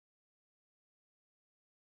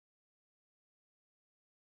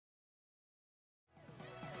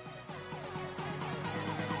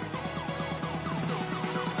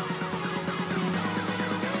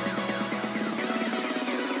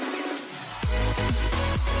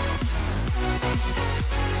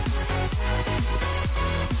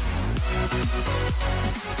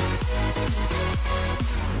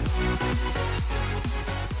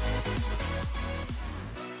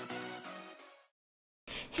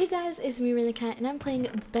Hey guys, it's me RainTheCat and I'm playing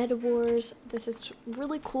Bedwars. This is a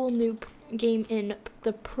really cool new game in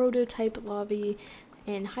the prototype lobby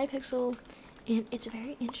in Hypixel, and it's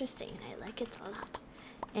very interesting and I like it a lot.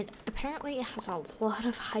 And apparently it has a lot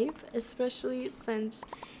of hype, especially since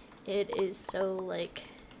it is so like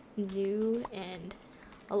new, and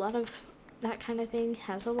a lot of that kind of thing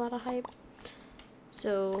has a lot of hype.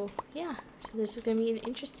 So yeah, so this is gonna be an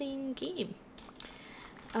interesting game.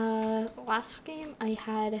 Last game I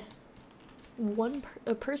had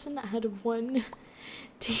a person that had one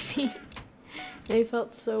TV, and I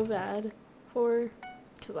felt so bad for,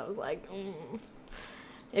 because I was like,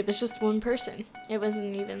 it was just one person. It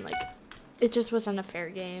wasn't even like, it just wasn't a fair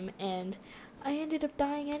game, and I ended up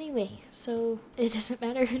dying anyway, so it doesn't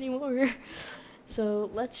matter anymore. So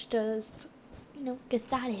let's just, get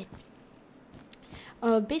started.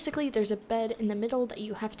 Basically there's a bed in the middle that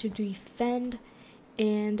you have to defend,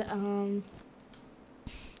 and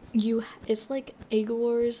it's like Egg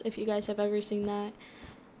Wars, if you guys have ever seen that.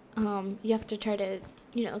 You have to try to,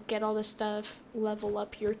 get all this stuff, level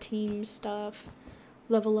up your team stuff,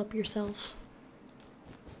 level up yourself.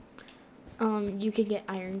 You can get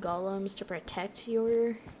iron golems to protect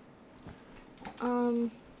your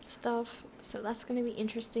stuff, so that's gonna be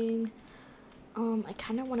interesting. I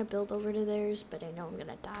kind of want to build over to theirs, but I know I'm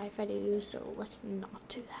gonna die if I do, so let's not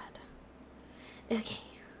do that. Okay,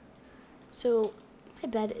 so my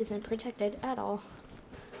bed isn't protected at all,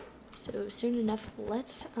 so soon enough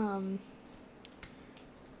let's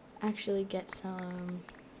actually get some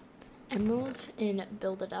emeralds and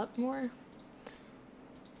build it up more.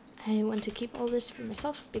 I want to keep all this for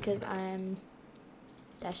myself because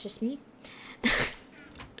that's just me.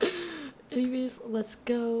 Anyways, let's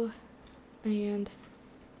go and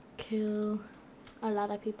kill a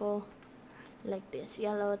lot of people like this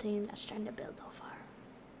yellow team that's trying to build over.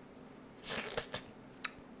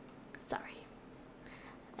 Sorry,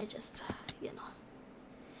 I just,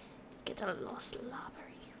 get a little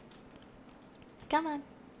slobbery. Come on,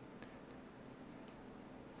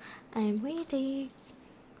 I'm waiting.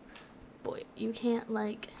 Boy, you can't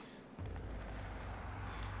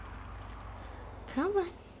come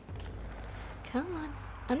on. Come on.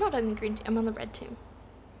 I'm not on the green team, I'm on the red team.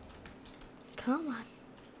 Come on.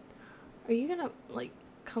 Are you gonna,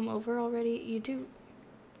 come over already? You do.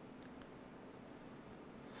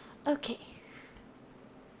 Okay.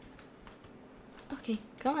 Okay,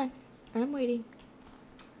 come on. I'm waiting.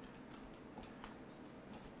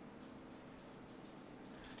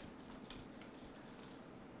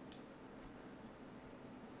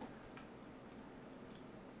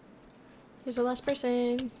 Here's the last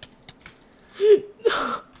person.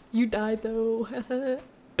 No, you died though.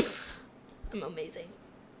 I'm amazing.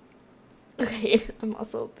 Okay, I'm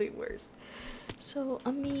also the worst. So,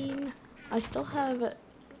 I still have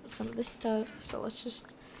some of this stuff, so let's just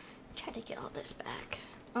try to get all this back.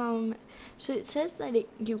 So it says that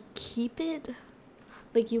you keep it,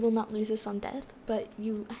 you will not lose this on death, but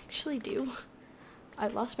you actually do. I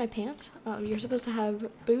lost my pants. You're supposed to have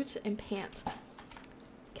boots and pants.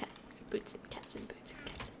 Boots and cats and boots and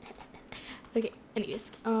cats. Okay, anyways,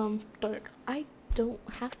 but I don't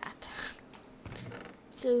have that.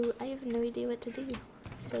 So I have no idea what to do.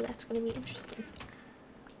 So that's gonna be interesting.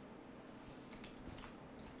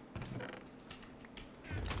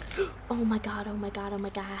 Oh my god, oh my god, oh my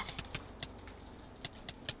god.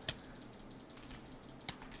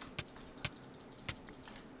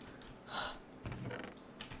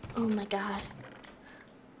 Oh my god.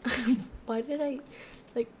 Why did I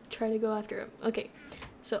try to go after him? Okay,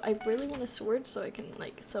 so I really want a sword so I can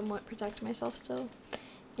somewhat protect myself still,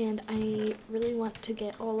 and I really want to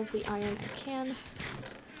get all of the iron I can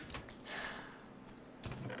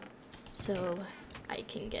so I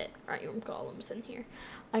can get iron golems in here.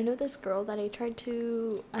 I know this girl that I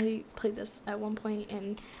played this at one point,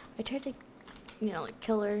 and I tried to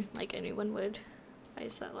kill her like anyone would. Why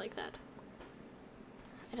is that like that?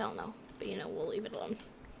 I don't know, but we'll leave it alone.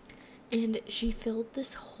 And she filled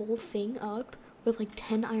this whole thing up with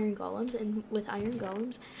 10 iron golems, and with iron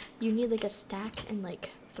golems you need a stack and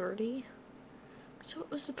 30. So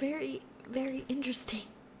it was very, very interesting.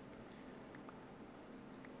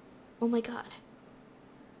 Oh my god.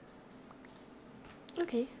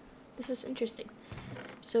 Okay, this is interesting.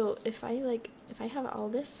 So if I have all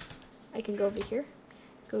this, I can go over here,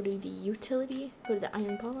 go to the utility, go to the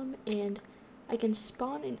iron golem, and I can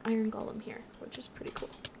spawn an iron golem here, which is pretty cool.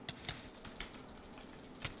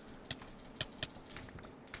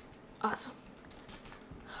 Awesome.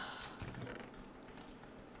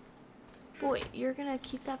 Boy, you're gonna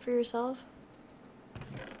keep that for yourself?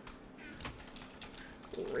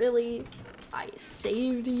 Really? I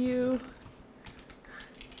saved you.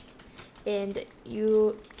 And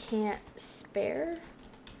you can't spare?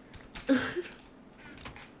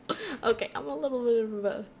 Okay, I'm a little bit of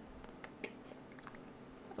a...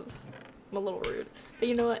 I'm a little rude. But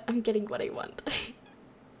you know what? I'm getting what I want.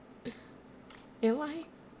 Am I?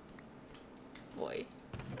 Boy.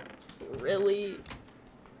 Really?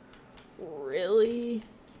 Really?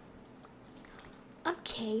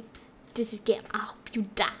 Okay. This is game. I hope you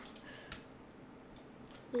die.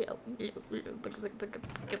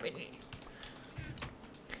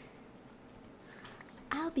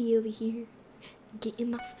 I'll be over here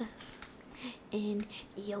getting my stuff, and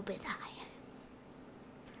you'll be dying.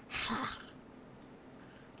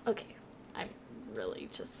 Okay, I'm really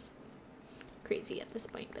just crazy at this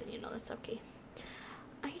point, but you know that's okay.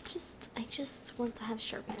 I just want to have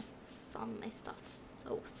sharpness on my stuff,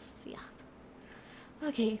 so yeah.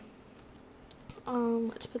 Okay.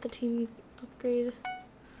 Let's put the team upgrade.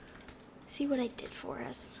 See what I did for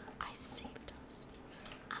us. I saved us.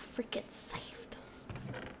 I freaking saved us.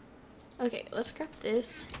 Okay, let's grab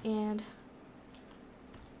this and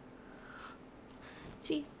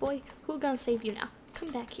see, boy, who gonna save you now?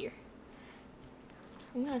 Come back here.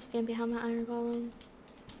 I'm gonna stand behind my iron golem.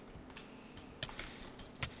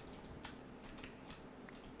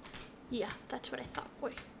 Yeah, that's what I thought,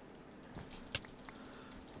 boy.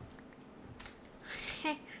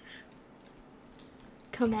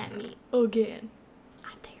 Come at me again.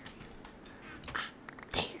 I dare you. I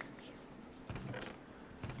dare you.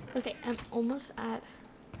 Okay, I'm almost at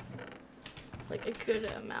like a good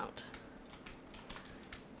amount.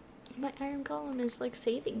 My iron golem is like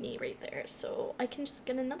saving me right there, so I can just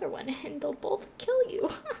get another one and they'll both kill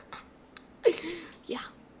you. Yeah,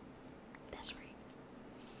 that's right.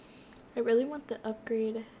 I really want to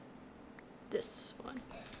upgrade this one.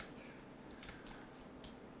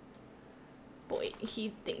 Boy,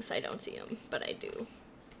 he thinks I don't see him, but I do.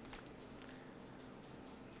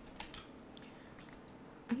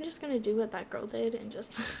 I'm just gonna do what that girl did and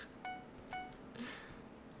just...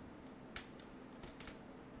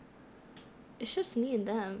 It's just me and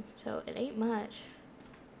them, so it ain't much.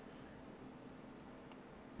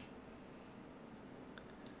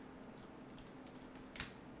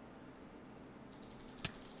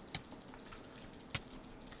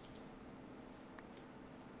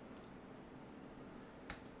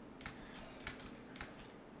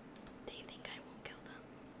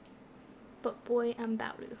 But boy, I'm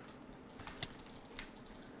about to.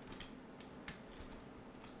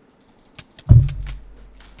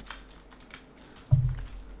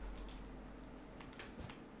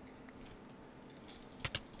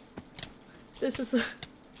 This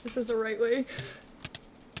is the right way.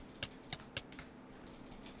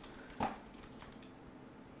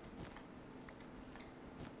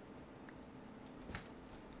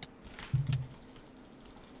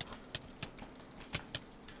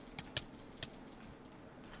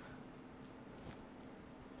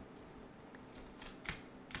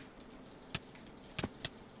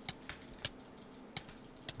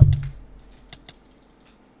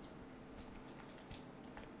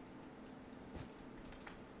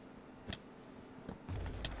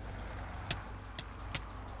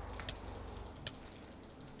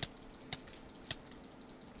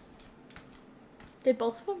 Did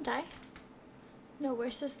both of them die? No,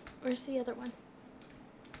 where's the other one?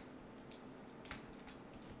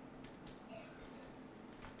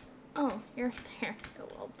 Oh, you're there, you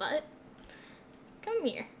little butt. Come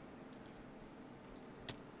here.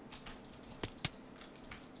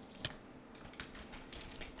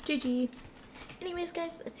 GG. Anyways,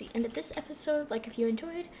 guys, that's the end of this episode. Like if you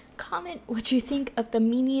enjoyed, comment what you think of the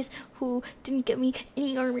meanies who didn't get me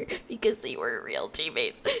any armor because they were real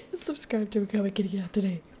teammates. Subscribe to become a kitty cat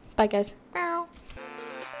today. Bye, guys. Meow.